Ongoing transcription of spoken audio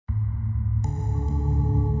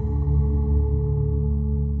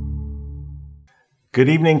Good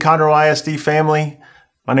evening, Conroe ISD family.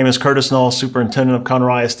 My name is Curtis Null, Superintendent of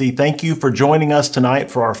Conroe ISD. Thank you for joining us tonight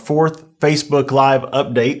for our fourth Facebook Live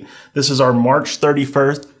update. This is our March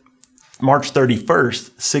 31st,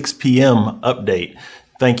 6 p.m. update.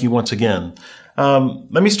 Thank you once again.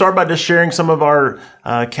 Let me start by just sharing some of our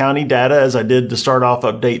county data as I did to start off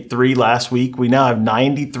update 3 last week. We now have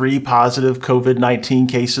 93 positive COVID-19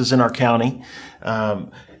 cases in our county.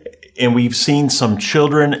 And we've seen some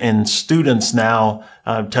children and students now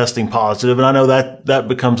testing positive. And I know that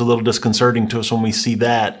becomes a little disconcerting to us when we see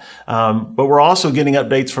that. But we're also getting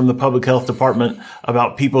updates from the public health department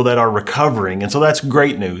about people that are recovering. And so that's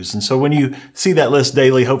great news. And so when you see that list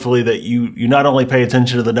daily, hopefully that you not only pay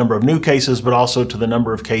attention to the number of new cases, but also to the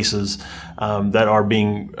number of cases that are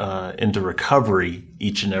being into recovery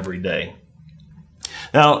each and every day.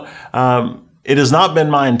 Now, it has not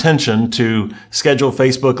been my intention to schedule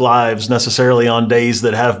Facebook Lives necessarily on days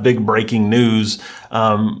that have big breaking news,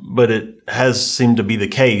 but it has seemed to be the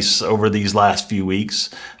case over these last few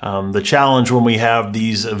weeks. The challenge when we have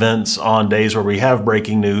these events on days where we have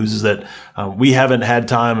breaking news is that we haven't had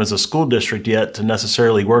time as a school district yet to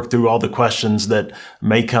necessarily work through all the questions that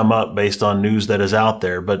may come up based on news that is out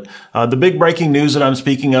there. But the big breaking news that I'm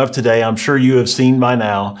speaking of today, I'm sure you have seen by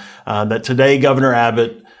now, that today Governor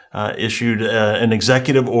Abbott issued an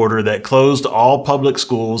executive order that closed all public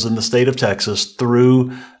schools in the state of Texas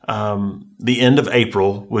through the end of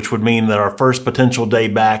April, which would mean that our first potential day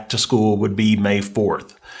back to school would be May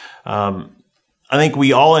 4th. I think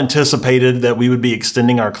we all anticipated that we would be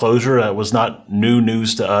extending our closure. That was not new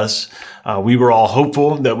news to us. We were all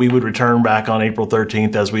hopeful that we would return back on April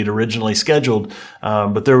 13th as we'd originally scheduled,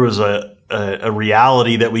 but there was a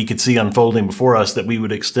reality that we could see unfolding before us that we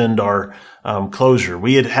would extend our closure.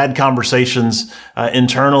 We had conversations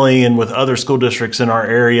internally and with other school districts in our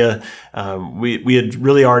area. We had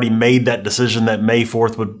really already made that decision that May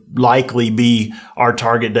 4th would likely be our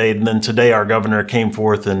target date. And then today our governor came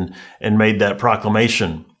forth and made that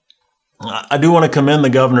proclamation. I do want to commend the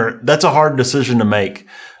governor. That's a hard decision to make.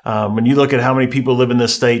 When you look at how many people live in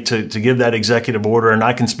this state to give that executive order, and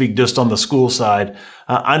I can speak just on the school side,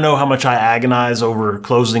 I know how much I agonize over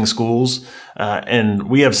closing schools. And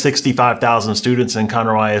we have 65,000 students in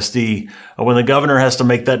Conroe ISD. When the governor has to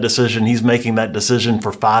make that decision, he's making that decision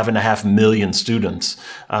for 5.5 million students.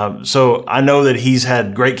 So I know that he's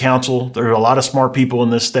had great counsel. There are a lot of smart people in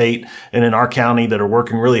this state and in our county that are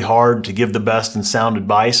working really hard to give the best and sound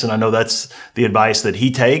advice. And I know that's the advice that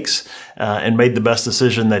he takes and made the best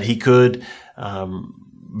decision that he could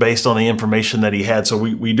based on the information that he had. So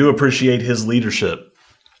we do appreciate his leadership.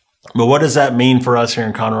 But what does that mean for us here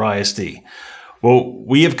in Conroe ISD? Well,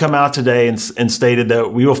 we have come out today and stated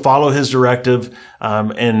that we will follow his directive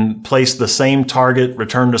and place the same target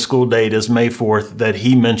return to school date as May 4th that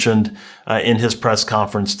he mentioned in his press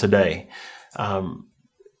conference today.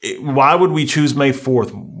 Why would we choose May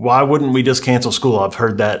 4th? Why wouldn't we just cancel school? I've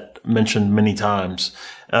heard that mentioned many times.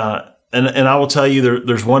 And I will tell you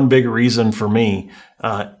there's one big reason for me,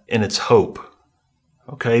 and it's hope.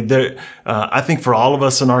 Okay, I think for all of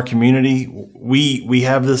us in our community, we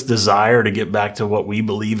have this desire to get back to what we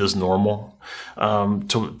believe is normal,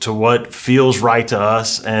 to what feels right to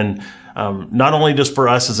us, and not only just for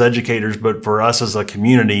us as educators, but for us as a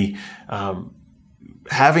community.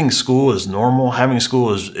 Having school is normal. Having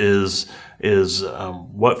school is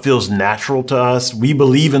what feels natural to us. We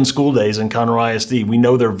believe in school days in Conroe ISD. We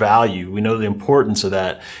know their value. We know the importance of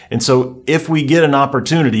that. And so if we get an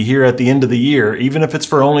opportunity here at the end of the year, even if it's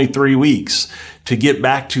for only 3 weeks, to get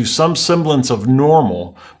back to some semblance of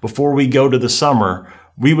normal before we go to the summer,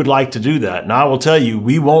 we would like to do that. Now, I will tell you,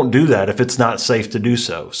 we won't do that if it's not safe to do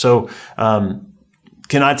so. So,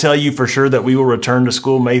 can I tell you for sure that we will return to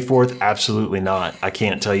school May 4th? Absolutely not. I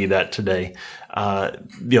can't tell you that today.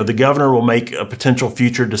 The governor will make a potential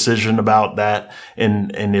future decision about that.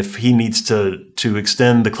 And if he needs to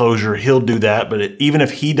extend the closure, he'll do that. But even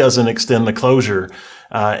if he doesn't extend the closure,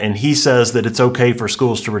 and he says that it's okay for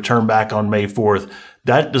schools to return back on May 4th,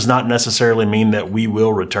 that does not necessarily mean that we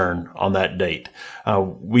will return on that date.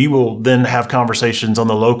 We will then have conversations on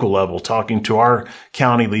the local level, talking to our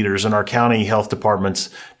county leaders and our county health departments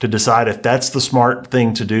to decide if that's the smart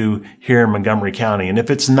thing to do here in Montgomery County. And if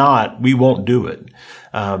it's not, we won't do it.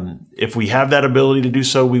 If we have that ability to do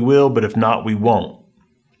so, we will, but if not, we won't.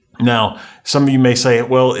 Now, some of you may say,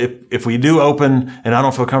 well, if we do open and I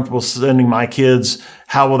don't feel comfortable sending my kids,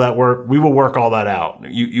 how will that work? We will work all that out.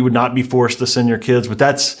 You would not be forced to send your kids, but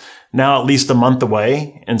that's now at least a month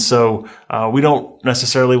away. And so we don't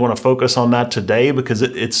necessarily want to focus on that today because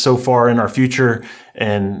it's so far in our future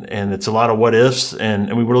and it's a lot of what ifs.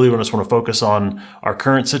 And we really just want to focus on our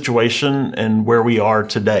current situation and where we are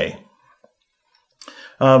today.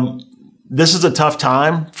 This is a tough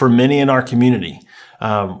time for many in our community.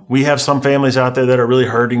 We have some families out there that are really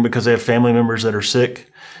hurting because they have family members that are sick.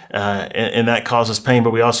 And that causes pain.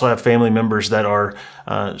 But we also have family members that are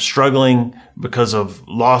struggling because of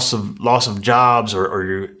loss of jobs or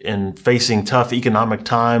you're in facing tough economic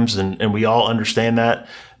times, and we all understand that.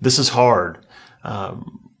 This is hard.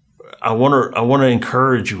 I want to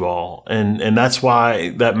encourage you all, and that's why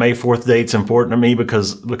that May 4th date's important to me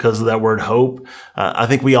because of that word hope. I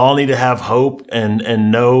think we all need to have hope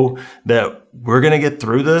and know that we're going to get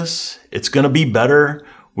through this. It's going to be better.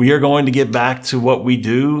 We are going to get back to what we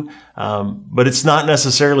do, but it's not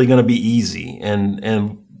necessarily going to be easy.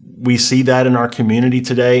 And we see that in our community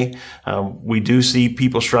today. We do see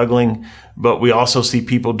people struggling, but we also see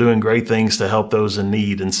people doing great things to help those in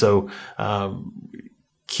need. And so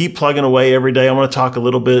keep plugging away every day. I want to talk a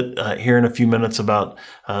little bit here in a few minutes about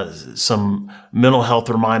some mental health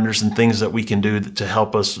reminders and things that we can do to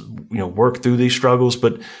help us, work through these struggles.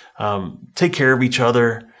 But take care of each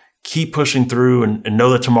other. Keep pushing through and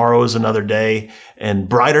know that tomorrow is another day and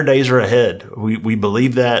brighter days are ahead. We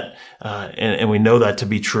believe that and we know that to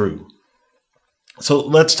be true. So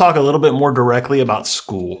let's talk a little bit more directly about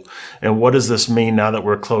school and what does this mean now that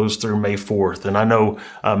we're closed through May 4th. And I know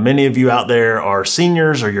many of you out there are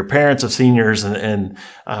seniors or your parents of seniors and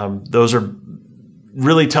those are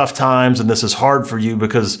really tough times and this is hard for you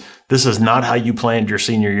because this is not how you planned your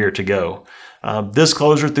senior year to go. This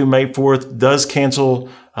closure through May 4th does cancel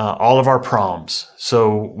all of our proms.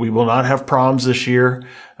 So we will not have proms this year.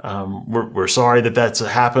 We're sorry that that's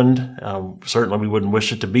happened. Certainly we wouldn't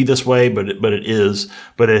wish it to be this way, but it is.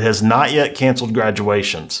 But it has not yet canceled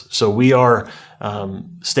graduations. So we are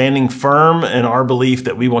standing firm in our belief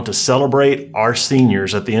that we want to celebrate our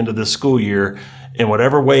seniors at the end of this school year in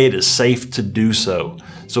whatever way it is safe to do so.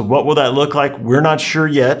 So what will that look like? We're not sure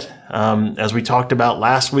yet. As we talked about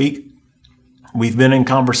last week, we've been in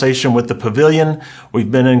conversation with the pavilion. We've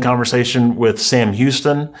been in conversation with Sam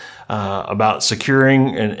Houston about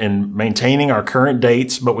securing and maintaining our current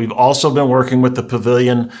dates, but we've also been working with the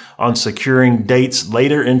pavilion on securing dates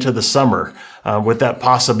later into the summer with that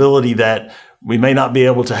possibility that we may not be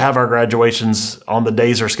able to have our graduations on the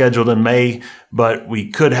days are scheduled in May, but we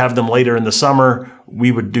could have them later in the summer.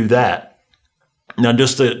 We would do that. Now,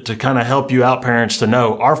 just to kind of help you out, parents, to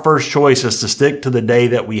know, our first choice is to stick to the day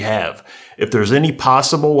that we have. If there's any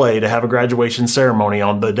possible way to have a graduation ceremony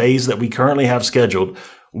on the days that we currently have scheduled,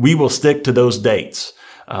 we will stick to those dates.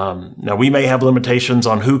 Now, we may have limitations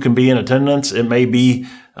on who can be in attendance. It may be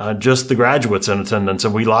just the graduates in attendance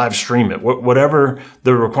and we live stream it. Whatever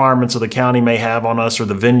the requirements of the county may have on us or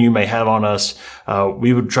the venue may have on us,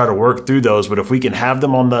 we would try to work through those. But if we can have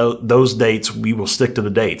them on those dates, we will stick to the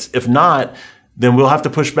dates. If not, then we'll have to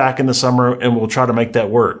push back in the summer and we'll try to make that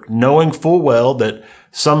work, knowing full well that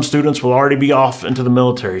some students will already be off into the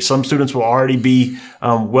military. Some students will already be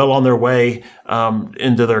well on their way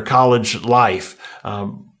into their college life.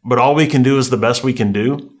 But all we can do is the best we can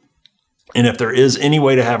do. And if there is any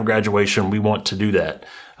way to have a graduation, we want to do that.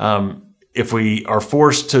 If we are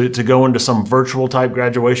forced to go into some virtual type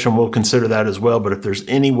graduation, we'll consider that as well. But if there's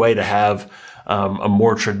any way to have a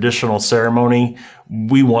more traditional ceremony,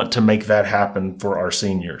 we want to make that happen for our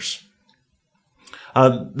seniors.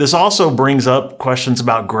 This also brings up questions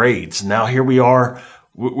about grades. Now, here we are,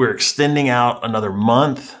 we're extending out another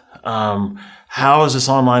month. How is this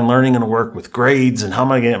online learning going to work with grades? And how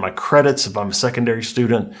am I going to get my credits if I'm a secondary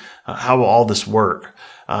student? How will all this work?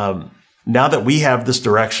 Now that we have this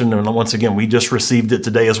direction, and once again, we just received it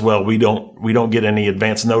today as well. We don't get any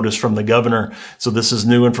advance notice from the governor. So this is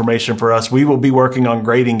new information for us. We will be working on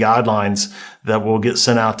grading guidelines that will get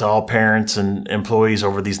sent out to all parents and employees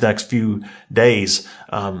over these next few days.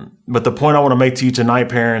 But the point I want to make to you tonight,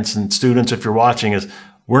 parents and students, if you're watching, is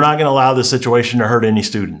we're not going to allow this situation to hurt any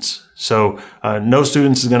students. So no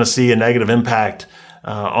students is going to see a negative impact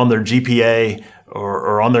on their GPA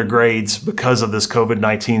or on their grades because of this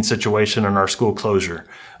COVID-19 situation and our school closure.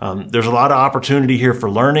 There's a lot of opportunity here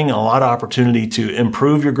for learning, a lot of opportunity to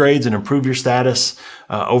improve your grades and improve your status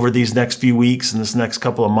over these next few weeks and this next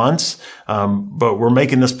couple of months. But we're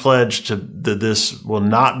making this pledge that this will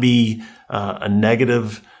not be a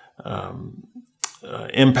negative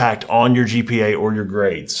impact on your GPA or your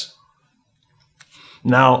grades.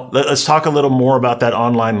 Now, let's talk a little more about that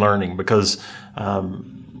online learning because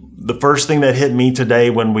the first thing that hit me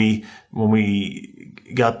today when we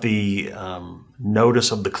got the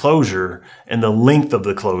notice of the closure and the length of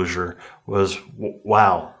the closure was,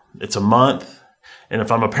 wow, it's a month. And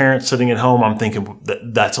if I'm a parent sitting at home, I'm thinking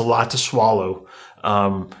that's a lot to swallow.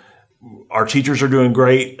 Our teachers are doing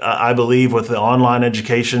great, I believe, with the online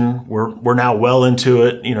education. We're now well into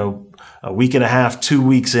it, a week and a half, 2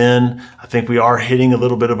 weeks in. I think we are hitting a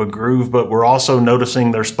little bit of a groove, but we're also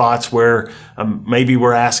noticing there's spots where maybe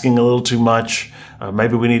we're asking a little too much.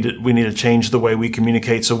 Maybe we need to change the way we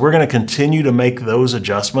communicate. So we're going to continue to make those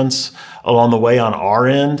adjustments along the way on our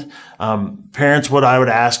end. Parents, what I would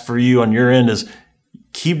ask for you on your end is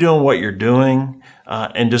keep doing what you're doing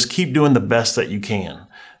and just keep doing the best that you can.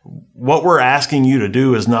 What we're asking you to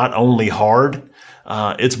do is not only hard,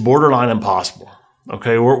 it's borderline impossible.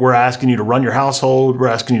 Okay, we're asking you to run your household. We're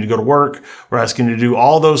asking you to go to work. We're asking you to do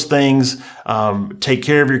all those things, take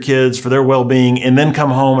care of your kids for their well-being, and then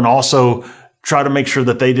come home and also try to make sure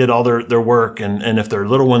that they did all their work. And if they're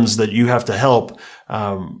little ones that you have to help,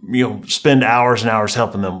 spend hours and hours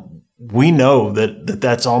helping them. We know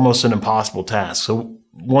that's almost an impossible task. So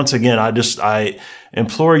once again, I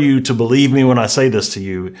implore you to believe me when I say this to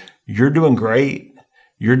you. You're doing great.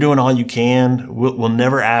 You're doing all you can. We'll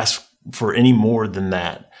never ask for any more than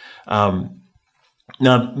that.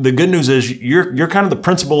 Now, the good news is you're kind of the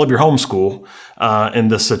principal of your homeschool in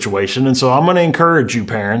this situation. And so I'm going to encourage you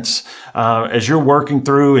parents, as you're working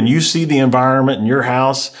through and you see the environment in your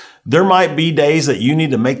house, there might be days that you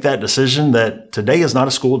need to make that decision that today is not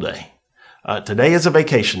a school day. Today is a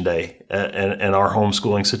vacation day in our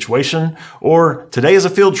homeschooling situation, or today is a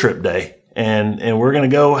field trip day. And we're going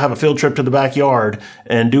to go have a field trip to the backyard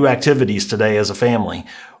and do activities today as a family.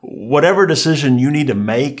 Whatever decision you need to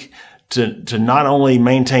make to not only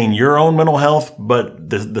maintain your own mental health, but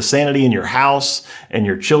the sanity in your house and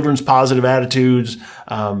your children's positive attitudes.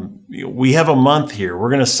 We have a month here. We're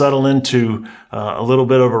going to settle into a little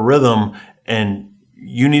bit of a rhythm, and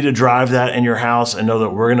you need to drive that in your house and know that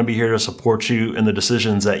we're going to be here to support you in the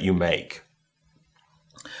decisions that you make.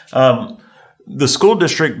 The school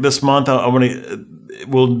district this month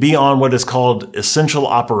will be on what is called essential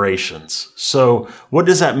operations. So what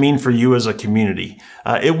does that mean for you as a community?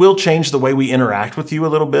 It will change the way we interact with you a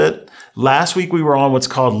little bit. Last week we were on what's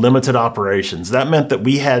called limited operations. That meant that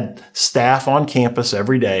we had staff on campus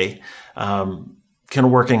every day, kind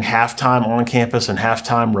of working half-time on campus and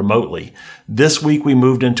half-time remotely. This week we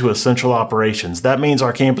moved into essential operations. That means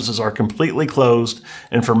our campuses are completely closed,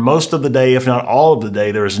 and for most of the day, if not all of the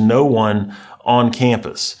day, there is no one on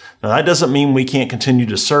campus. Now, that doesn't mean we can't continue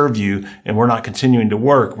to serve you and we're not continuing to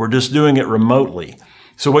work. We're just doing it remotely.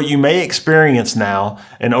 So what you may experience now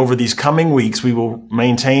and over these coming weeks, we will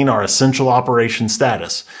maintain our essential operation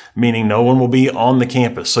status, meaning no one will be on the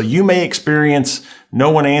campus. So you may experience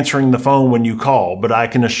no one answering the phone when you call, but I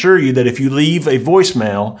can assure you that if you leave a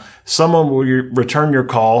voicemail, someone will return your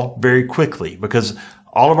call very quickly, because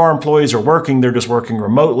all of our employees are working. They're just working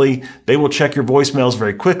remotely. They will check your voicemails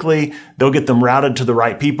very quickly. They'll get them routed to the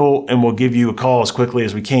right people, and we'll give you a call as quickly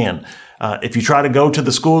as we can. If you try to go to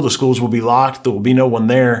the schools will be locked. There will be no one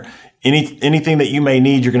there. Anything that you may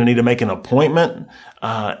need, you're going to need to make an appointment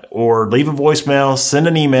or leave a voicemail, send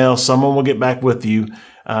an email. Someone will get back with you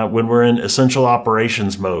when we're in essential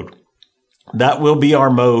operations mode. That will be our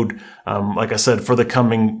mode, like I said, for the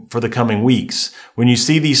coming weeks. When you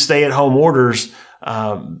see these stay-at-home orders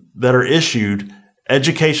that are issued,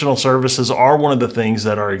 educational services are one of the things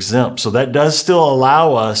that are exempt. So that does still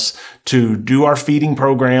allow us to do our feeding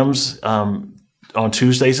programs on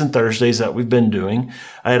Tuesdays and Thursdays that we've been doing.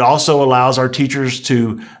 It also allows our teachers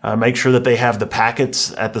to make sure that they have the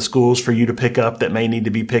packets at the schools for you to pick up that may need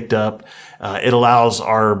to be picked up. It allows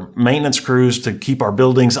our maintenance crews to keep our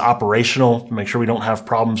buildings operational, to make sure we don't have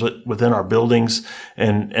problems within our buildings,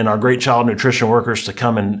 and our great child nutrition workers to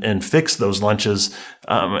come and fix those lunches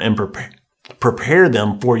and prepare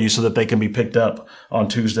them for you so that they can be picked up on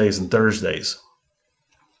Tuesdays and Thursdays.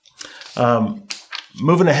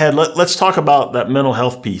 Moving ahead, let's talk about that mental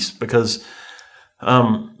health piece, because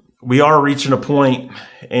we are reaching a point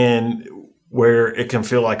where it can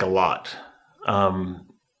feel like a lot,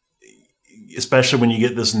 especially when you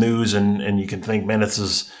get this news and you can think, man,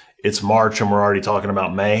 it's March and we're already talking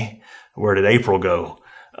about May. Where did April go?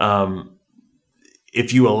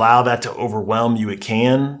 If you allow that to overwhelm you, it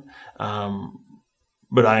can.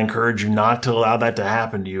 But I encourage you not to allow that to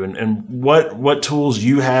happen to you. And what tools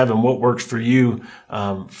you have and what works for you,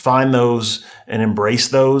 find those and embrace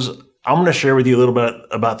those. I'm going to share with you a little bit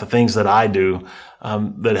about the things that I do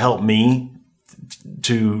that help me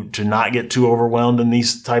to not get too overwhelmed in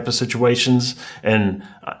these type of situations. And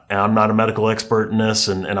I'm not a medical expert in this,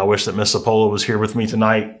 and I wish that Miss Sapola was here with me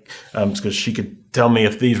tonight, because she could tell me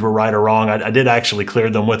if these were right or wrong. I did actually clear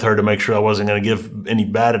them with her to make sure I wasn't going to give any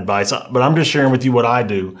bad advice, but I'm just sharing with you what I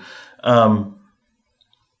do.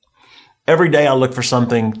 Every day I look for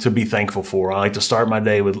something to be thankful for. I like to start my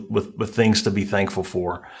day with things to be thankful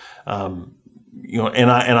for. And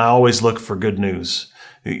I always look for good news.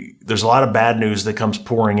 There's a lot of bad news that comes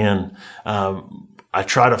pouring in. I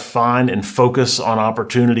try to find and focus on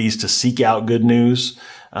opportunities to seek out good news,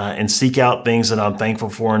 and seek out things that I'm thankful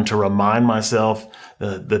for, and to remind myself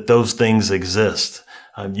that those things exist.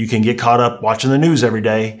 You can get caught up watching the news every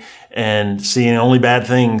day and seeing only bad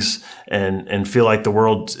things and feel like the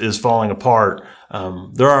world is falling apart.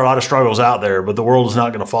 There are a lot of struggles out there, but the world is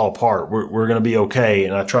not going to fall apart. We're going to be okay.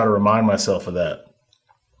 And I try to remind myself of that.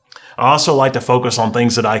 I also like to focus on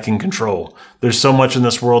things that I can control. There's so much in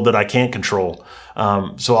this world that I can't control.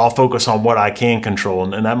 So I'll focus on what I can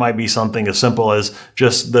control. And that might be something as simple as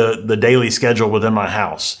just the daily schedule within my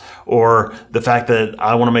house, or the fact that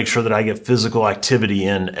I want to make sure that I get physical activity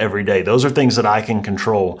in every day. Those are things that I can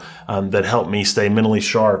control, that help me stay mentally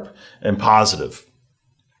sharp and positive.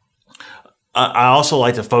 I also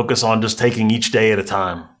like to focus on just taking each day at a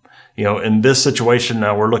time. In this situation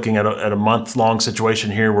now, we're looking at a month-long situation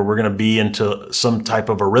here where we're going to be into some type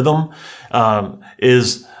of a rhythm.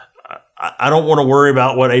 I don't want to worry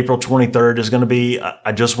about what April 23rd is going to be.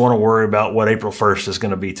 I just want to worry about what April 1st is going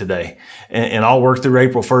to be today. And I'll work through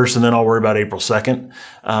April 1st, and then I'll worry about April 2nd.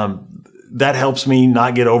 That helps me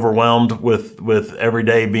not get overwhelmed with every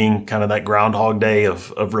day being kind of that Groundhog Day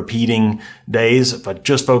of repeating days, if I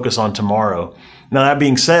just focus on tomorrow. Now, that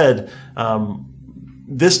being said,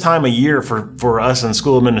 this time of year for us in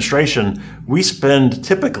school administration, we spend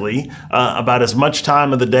typically about as much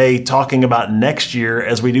time of the day talking about next year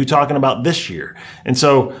as we do talking about this year. And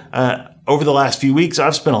so over the last few weeks,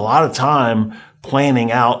 I've spent a lot of time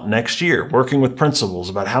planning out next year, working with principals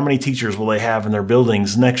about how many teachers will they have in their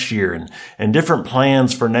buildings next year, and different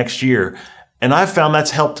plans for next year. And I've found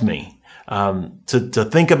that's helped me to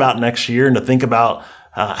think about next year, and to think about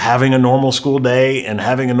having a normal school day and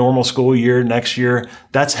having a normal school year next year.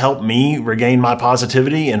 That's helped me regain my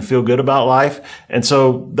positivity and feel good about life. And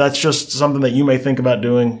so that's just something that you may think about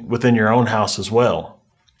doing within your own house as well.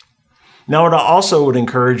 Now, what I also would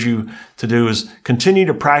encourage you to do is continue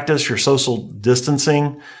to practice your social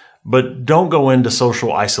distancing, but don't go into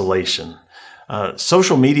social isolation.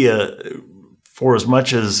 Social media, for as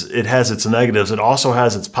much as it has its negatives, it also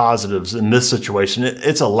has its positives in this situation.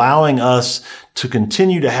 It's allowing us to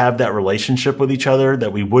continue to have that relationship with each other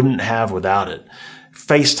that we wouldn't have without it.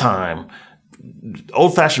 FaceTime,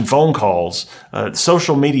 old-fashioned phone calls,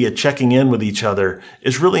 social media, checking in with each other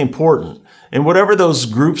is really important. And whatever those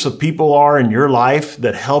groups of people are in your life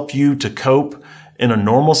that help you to cope in a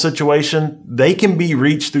normal situation, they can be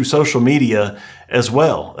reached through social media as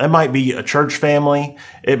well. That might be a church family.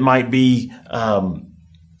 It might be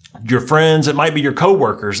your friends. It might be your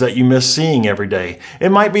coworkers that you miss seeing every day. It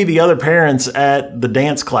might be the other parents at the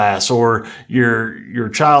dance class, or your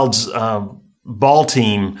child's ball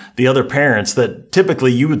team, the other parents that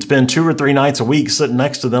typically you would spend 2 or 3 nights a week sitting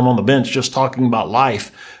next to them on the bench just talking about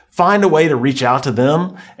life. Find a way to reach out to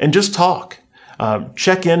them and just talk.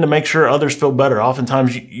 Check in to make sure others feel better.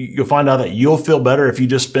 Oftentimes you'll find out that you'll feel better if you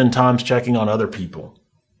just spend time checking on other people.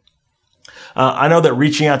 I know that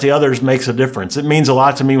reaching out to others makes a difference. It means a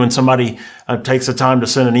lot to me when somebody takes the time to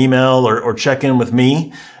send an email or check in with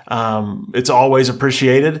me. It's always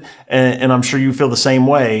appreciated, and I'm sure you feel the same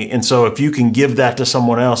way. And so if you can give that to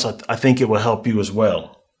someone else, I think it will help you as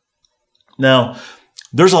well. Now,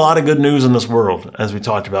 there's a lot of good news in this world, as we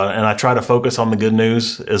talked about, and I try to focus on the good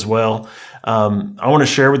news as well. I want to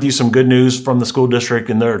share with you some good news from the school district,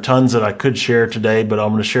 and there are tons that I could share today, but I'm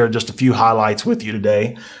going to share just a few highlights with you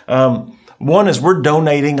today. One is we're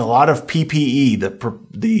donating a lot of PPE,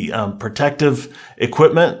 the protective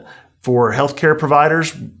equipment for healthcare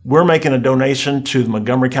providers. We're making a donation to the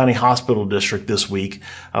Montgomery County Hospital District this week.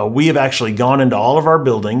 We have actually gone into all of our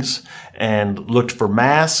buildings and looked for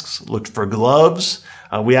masks, looked for gloves.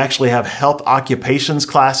 We actually have health occupations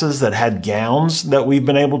classes that had gowns that we've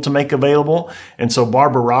been able to make available. And so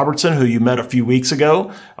Barbara Robertson, who you met a few weeks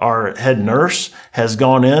ago, our head nurse, has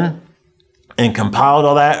gone in and compiled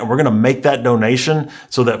all that. And we're going to make that donation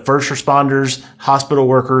so that first responders, hospital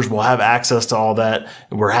workers will have access to all that.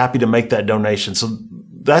 And we're happy to make that donation. So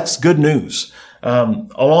that's good news.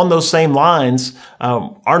 Along those same lines,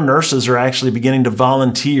 our nurses are actually beginning to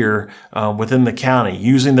volunteer within the county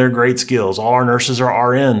using their great skills. All our nurses are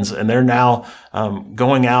RNs, and they're now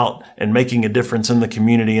going out and making a difference in the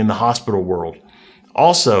community, in the hospital world.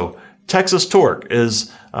 Also, Texas Torque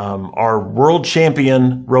is our world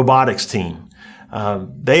champion robotics team.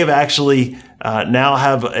 They have actually now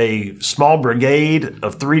have a small brigade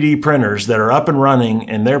of 3D printers that are up and running,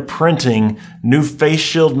 and they're printing new face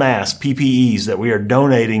shield masks, PPEs, that we are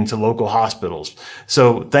donating to local hospitals.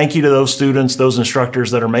 So thank you to those students, those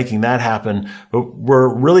instructors that are making that happen. But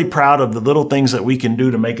we're really proud of the little things that we can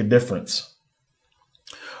do to make a difference.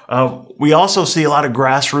 We also see a lot of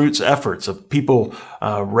grassroots efforts of people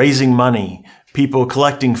raising money, people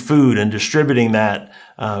collecting food and distributing that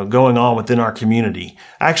going on within our community.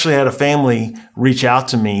 I actually had a family reach out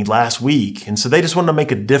to me last week and said they just wanted to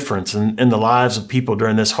make a difference in the lives of people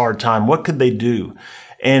during this hard time. What could they do?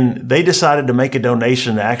 And they decided to make a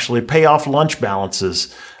donation to actually pay off lunch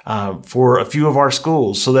balances for a few of our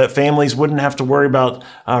schools so that families wouldn't have to worry about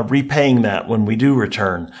repaying that when we do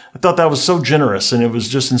return. I thought that was so generous, and it was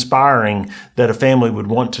just inspiring that a family would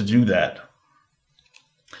want to do that.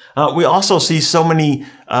 We also see so many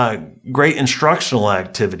great instructional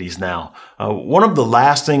activities now. One of the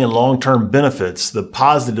lasting and long-term benefits, the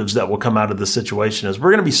positives that will come out of this situation, is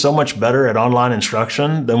we're going to be so much better at online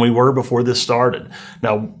instruction than we were before this started.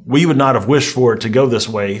 Now, we would not have wished for it to go this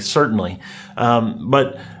way, certainly,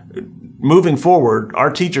 but moving forward,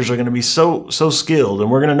 our teachers are going to be so skilled,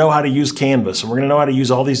 and we're going to know how to use Canvas, and we're going to know how to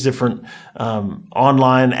use all these different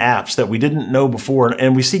online apps that we didn't know before.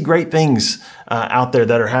 And we see great things out there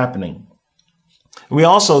that are happening. We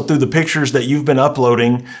also, through the pictures that you've been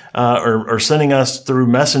uploading or sending us through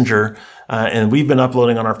Messenger, and we've been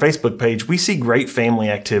uploading on our Facebook page, we see great family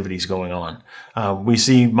activities going on. We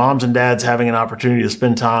see moms and dads having an opportunity to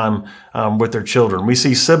spend time with their children. We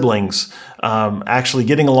see siblings actually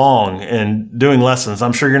getting along and doing lessons.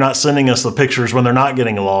 I'm sure you're not sending us the pictures when they're not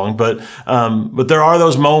getting along, but there are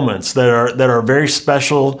those moments that are very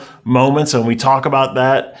special moments, and we talk about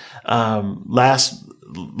that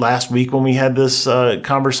last week when we had this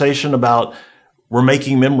conversation about we're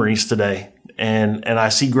making memories today. And I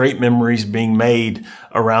see great memories being made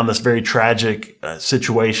around this very tragic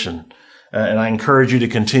situation. And I encourage you to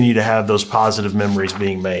continue to have those positive memories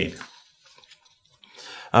being made.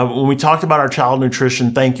 When we talked about our child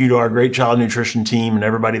nutrition, thank you to our great child nutrition team and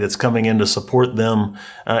everybody that's coming in to support them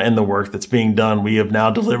in the work that's being done. We have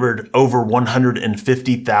now delivered over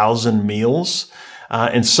 150,000 meals.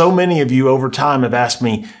 And so many of you over time have asked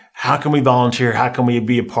me, how can we volunteer? How can we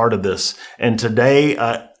be a part of this? And today,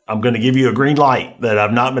 I'm going to give you a green light that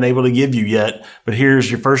I've not been able to give you yet, but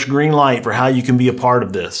here's your first green light for how you can be a part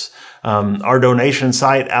of this. Our donation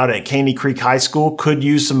site out at Caney Creek High School could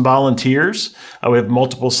use some volunteers. We have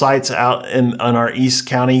multiple sites out on our East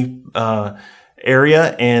County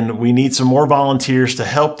area, and we need some more volunteers to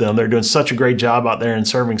help them. They're doing such a great job out there and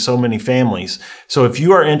serving so many families. So if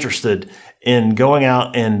you are interested in going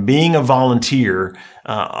out and being a volunteer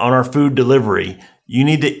on our food delivery, you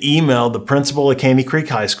need to email the principal at Caney Creek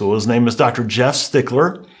High School. His name is Dr. Jeff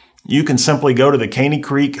Stickler. You can simply go to the Caney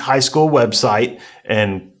Creek High School website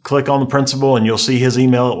and click on the principal, and you'll see his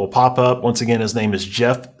email. It will pop up. Once again, his name is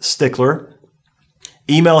Jeff Stickler.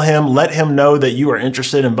 Email him, let him know that you are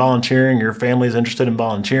interested in volunteering, your family is interested in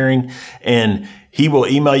volunteering, and he will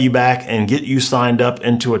email you back and get you signed up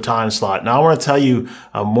into a time slot. Now, I want to tell you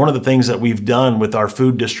one of the things that we've done with our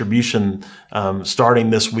food distribution starting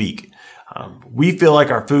this week. We feel like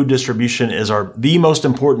our food distribution is the most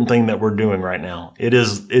important thing that we're doing right now. It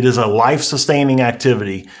is a life-sustaining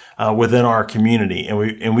activity within our community,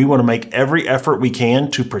 and we want to make every effort we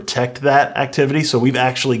can to protect that activity. So we've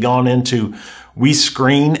actually gone into, we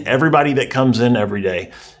screen everybody that comes in every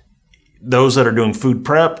day, those that are doing food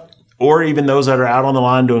prep, or even those that are out on the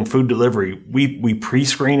line doing food delivery. We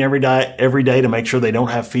pre-screen every day to make sure they don't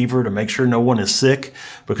have fever, to make sure no one is sick,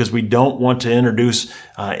 because we don't want to introduce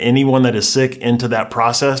anyone that is sick into that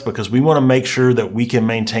process, because we want to make sure that we can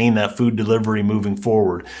maintain that food delivery moving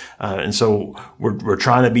forward. And so we're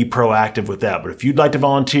trying to be proactive with that. But if you'd like to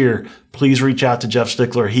volunteer, please reach out to Jeff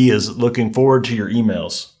Stickler. He is looking forward to your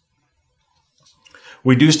emails.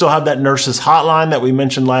 We do still have that nurses hotline that we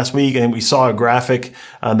mentioned last week, and we saw a graphic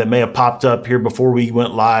that may have popped up here before we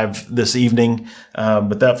went live this evening.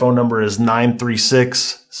 But that phone number is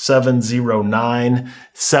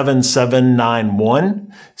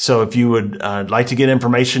 936-709-7791. So if you would like to get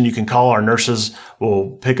information, you can call. Our nurses will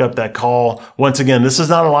pick up that call. Once again, this is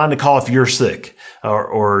not a line to call if you're sick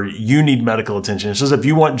or you need medical attention. It's just if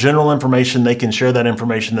you want general information, they can share that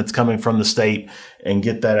information that's coming from the state and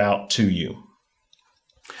get that out to you.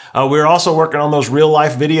 We're also working on those real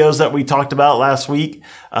life videos that we talked about last week.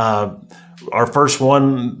 Our first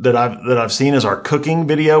one that I've seen is our cooking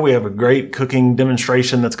video. We have a great cooking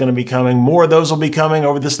demonstration that's going to be coming. More of those will be coming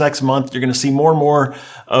over this next month. You're going to see more and more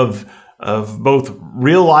of both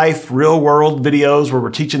real life, real world videos where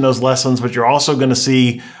we're teaching those lessons, but you're also going to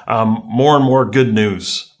see more and more good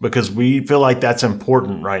news, because we feel like that's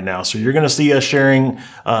important right now. So you're going to see us sharing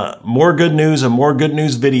more good news and more good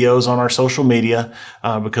news videos on our social media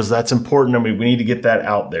because that's important, and we need to get that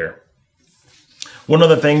out there. One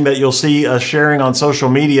other thing that you'll see us sharing on social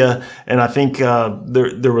media, and I think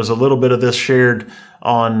there was a little bit of this shared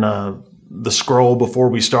on the scroll before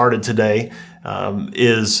we started today,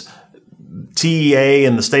 is TEA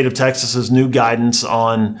and the state of Texas's new guidance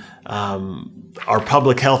on our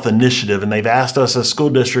public health initiative. And they've asked us as school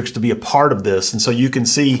districts to be a part of this. And so you can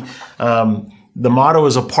see the motto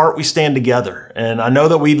is apart we stand together. And I know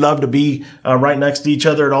that we'd love to be right next to each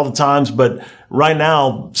other at all the times, but right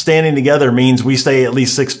now standing together means we stay at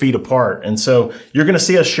least 6 feet apart. And so you're going to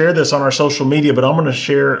see us share this on our social media, but I'm going to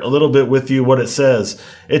share a little bit with you what it says.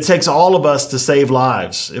 It takes all of us to save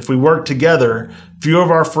lives. If we work together,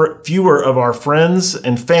 fewer of our friends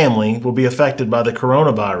and family will be affected by the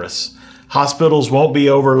coronavirus. Hospitals won't be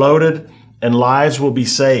overloaded and lives will be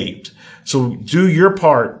saved. So do your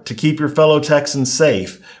part to keep your fellow Texans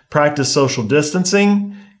safe. Practice social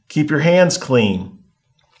distancing. Keep your hands clean.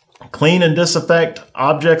 Clean and disinfect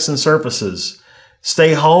objects and surfaces.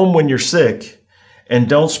 Stay home when you're sick and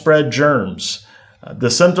don't spread germs.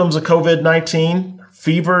 The symptoms of COVID-19,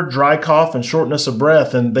 fever, dry cough, and shortness of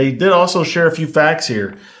breath. And they did also share a few facts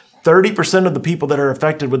here. 30% of the people that are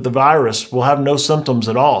affected with the virus will have no symptoms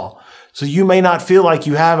at all. So you may not feel like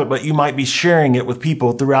you have it, but you might be sharing it with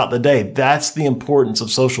people throughout the day. That's the importance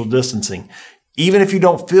of social distancing. Even if you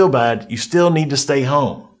don't feel bad, you still need to stay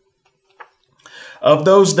home. Of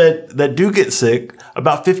those that do get sick,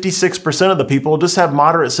 about 56% of the people just have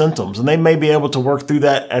moderate symptoms, and they may be able to work through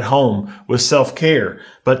that at home with self-care.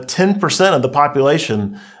 But 10% of the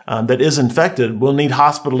population that is infected will need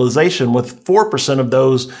hospitalization, with 4% of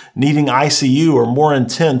those needing ICU or more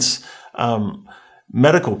intense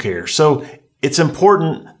medical care. So it's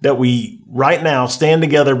important that we right now stand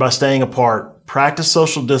together by staying apart, practice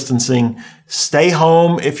social distancing, stay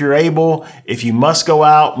home if you're able. If you must go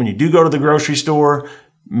out, when you do go to the grocery store,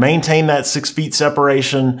 maintain that 6 feet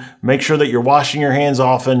separation. Make sure that you're washing your hands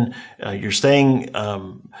often. You're staying,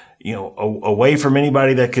 away from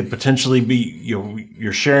anybody that could potentially be,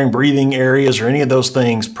 you're sharing breathing areas or any of those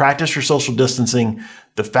things. Practice your social distancing.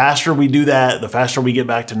 The faster we do that, the faster we get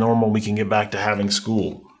back to normal, we can get back to having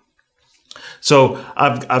school. So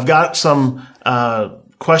I've got some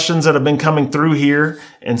questions that have been coming through here,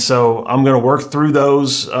 and so I'm going to work through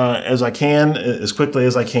those as I can, as quickly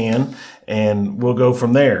as I can, and we'll go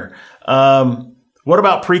from there. What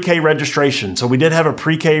about pre-K registration? So we did have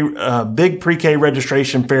a big pre-K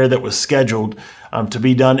registration fair that was scheduled to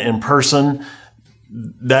be done in person.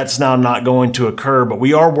 That's now not going to occur, but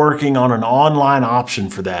we are working on an online option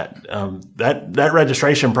for that. That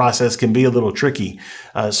registration process can be a little tricky.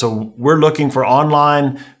 So we're looking for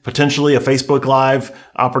online, potentially a Facebook Live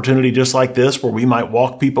opportunity just like this, where we might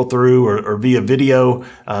walk people through or via video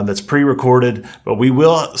that's pre-recorded. But we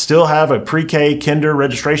will still have a pre-K kinder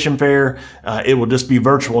registration fair. It will just be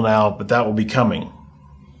virtual now, but that will be coming.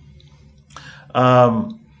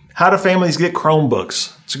 How do families get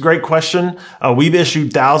Chromebooks? It's a great question. We've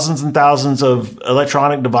issued thousands and thousands of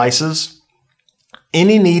electronic devices.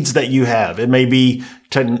 Any needs that you have, it may be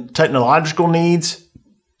technological needs,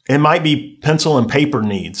 it might be pencil and paper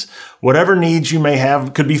needs. Whatever needs you may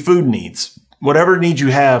have, could be food needs. Whatever needs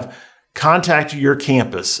you have, contact your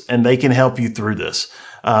campus and they can help you through this.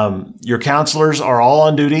 Your counselors are all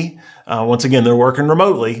on duty. Once again, they're working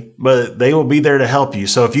remotely, but they will be there to help you.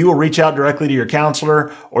 So if you will reach out directly to your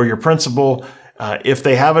counselor or your principal, if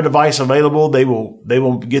they have a device available, they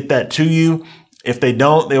will get that to you. If they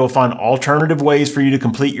don't, they will find alternative ways for you to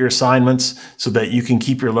complete your assignments so that you can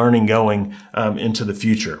keep your learning going into the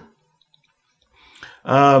future.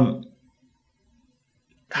 How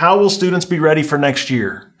will students be ready for next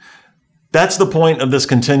year? That's the point of this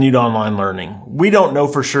continued online learning. We don't know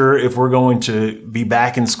for sure if we're going to be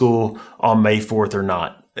back in school on May 4th or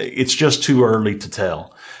not. It's just too early to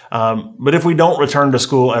tell. But if we don't return to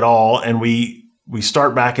school at all and we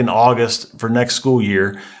start back in August for next school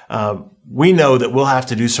year, we know that we'll have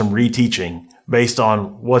to do some reteaching based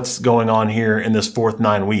on what's going on here in this fourth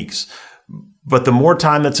 9 weeks. But the more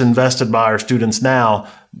time that's invested by our students now,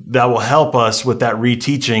 that will help us with that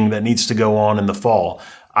reteaching that needs to go on in the fall.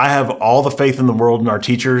 I have all the faith in the world in our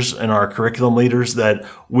teachers and our curriculum leaders that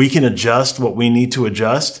we can adjust what we need to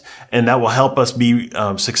adjust, and that will help us be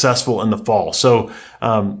successful in the fall. So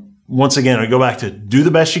once again, I go back to do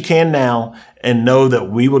the best you can now, and know that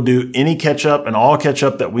we will do any catch up and all catch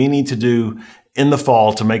up that we need to do in the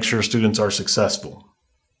fall to make sure students are successful.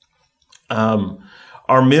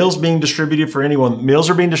 Are meals being distributed for anyone? Meals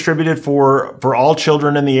are being distributed for all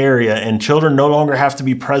children in the area, and children no longer have to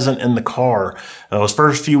be present in the car. Those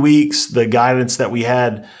first few weeks, the guidance that we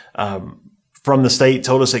had from the state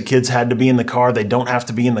told us that kids had to be in the car. They don't have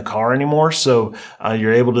to be in the car anymore. So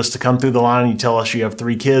you're able just to come through the line and you tell us you have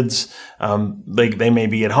 3 kids. They may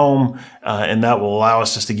be at home, and that will allow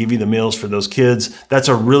us just to give you the meals for those kids. That's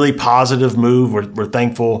a really positive move. We're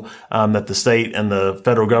thankful that the state and the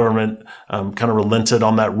federal government kind of relented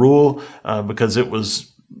on that rule because it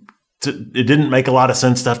didn't make a lot of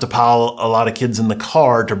sense to have to pile a lot of kids in the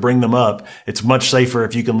car to bring them up. It's much safer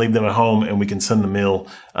if you can leave them at home and we can send the meal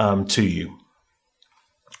to you.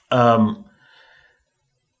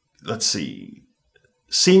 Let's see.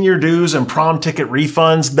 Senior dues and prom ticket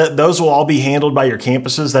refunds, those will all be handled by your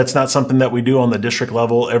campuses. That's not something that we do on the district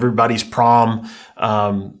level. Everybody's prom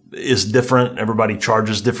is different. Everybody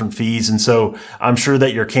charges different fees. And so I'm sure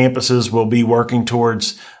that your campuses will be working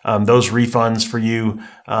towards those refunds for you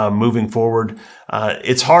moving forward.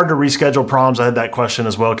 It's hard to reschedule proms. I had that question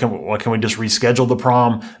as well. Can we just reschedule the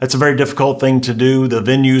prom? That's a very difficult thing to do. The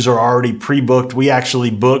venues are already pre-booked. We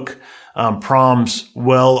actually book proms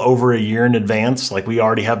well over a year in advance. Like we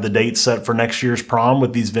already have the date set for next year's prom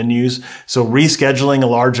with these venues. So rescheduling a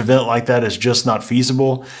large event like that is just not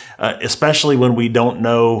feasible, especially when we don't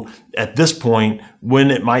know at this point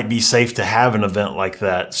when it might be safe to have an event like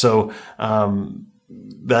that. So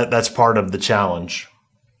that's part of the challenge.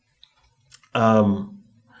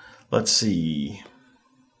 Let's see.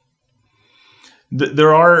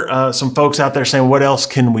 There are some folks out there saying, what else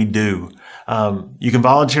can we do? You can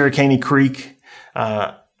volunteer at Caney Creek.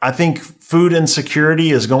 I think food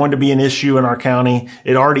insecurity is going to be an issue in our county.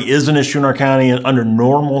 It already is an issue in our county under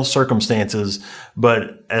normal circumstances.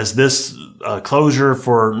 But as this closure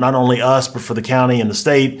for not only us, but for the county and the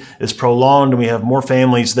state is prolonged, and we have more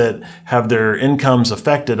families that have their incomes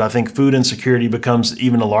affected, I think food insecurity becomes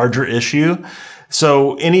even a larger issue.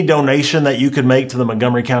 So any donation that you could make to the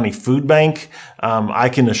Montgomery County Food Bank, I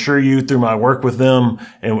can assure you through my work with them,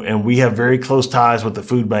 and we have very close ties with the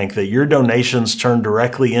food bank, that your donations turn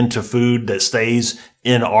directly into food that stays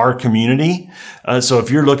in our community. So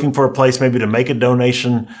if you're looking for a place maybe to make a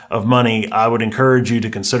donation of money, I would encourage you to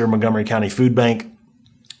consider Montgomery County Food Bank.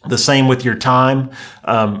 The same with your time.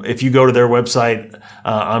 If you go to their website,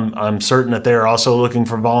 I'm certain that they're also looking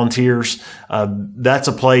for volunteers. That's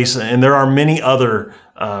a place, and there are many other,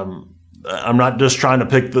 I'm not just trying to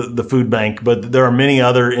pick the food bank, but there are many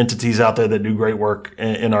other entities out there that do great work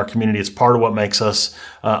in our community. It's part of what makes us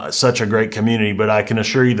such a great community. But I can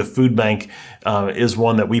assure you the food bank is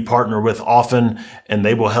one that we partner with often, and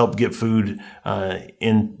they will help get food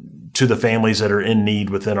in to the families that are in need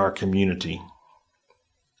within our community.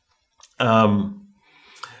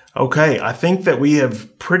 Okay, I think that we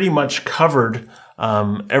have pretty much covered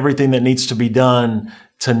everything that needs to be done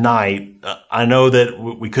tonight. I know that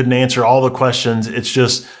we couldn't answer all the questions. It's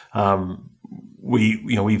just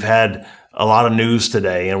we've had a lot of news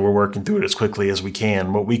today, and we're working through it as quickly as we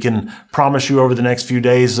can. What we can promise you over the next few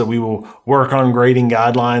days is that we will work on grading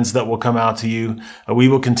guidelines that will come out to you. We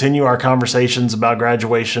will continue our conversations about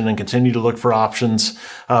graduation and continue to look for options.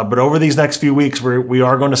 But over these next few weeks, we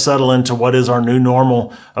are going to settle into what is our new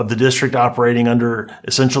normal of the district operating under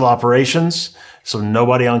essential operations. So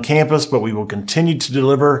nobody on campus, but we will continue to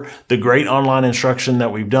deliver the great online instruction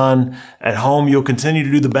that we've done. At home, you'll continue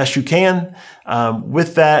to do the best you can.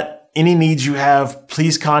 With that, any needs you have,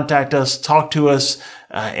 please contact us, talk to us,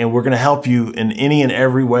 and we're going to help you in any and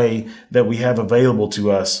every way that we have available to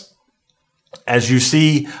us. As you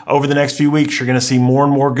see over the next few weeks, you're going to see more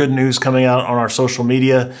and more good news coming out on our social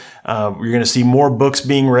media. You're going to see more books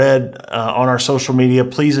being read on our social media.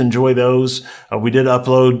 Please enjoy those. We did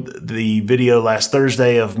upload the video last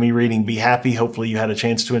Thursday of me reading Be Happy. Hopefully you had a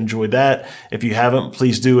chance to enjoy that. If you haven't,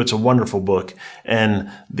 please do. It's a wonderful book.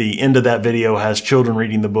 And the end of that video has children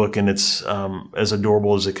reading the book, and it's as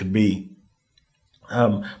adorable as it could be.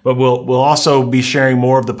 But we'll also be sharing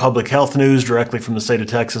more of the public health news directly from the state of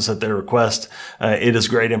Texas at their request. It is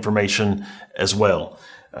great information as well.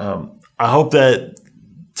 I hope that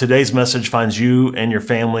today's message finds you and your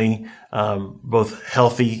family both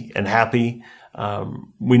healthy and happy.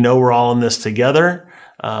 We know we're all in this together.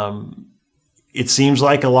 It seems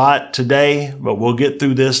like a lot today, but we'll get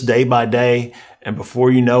through this day by day, And before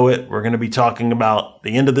you know it, we're going to be talking about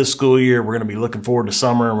the end of this school year. We're going to be looking forward to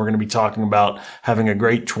summer, and we're going to be talking about having a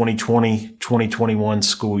great 2020-2021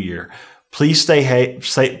 school year. Please stay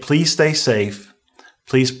safe.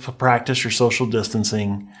 Please practice your social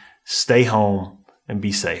distancing. Stay home and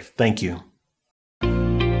be safe. Thank you.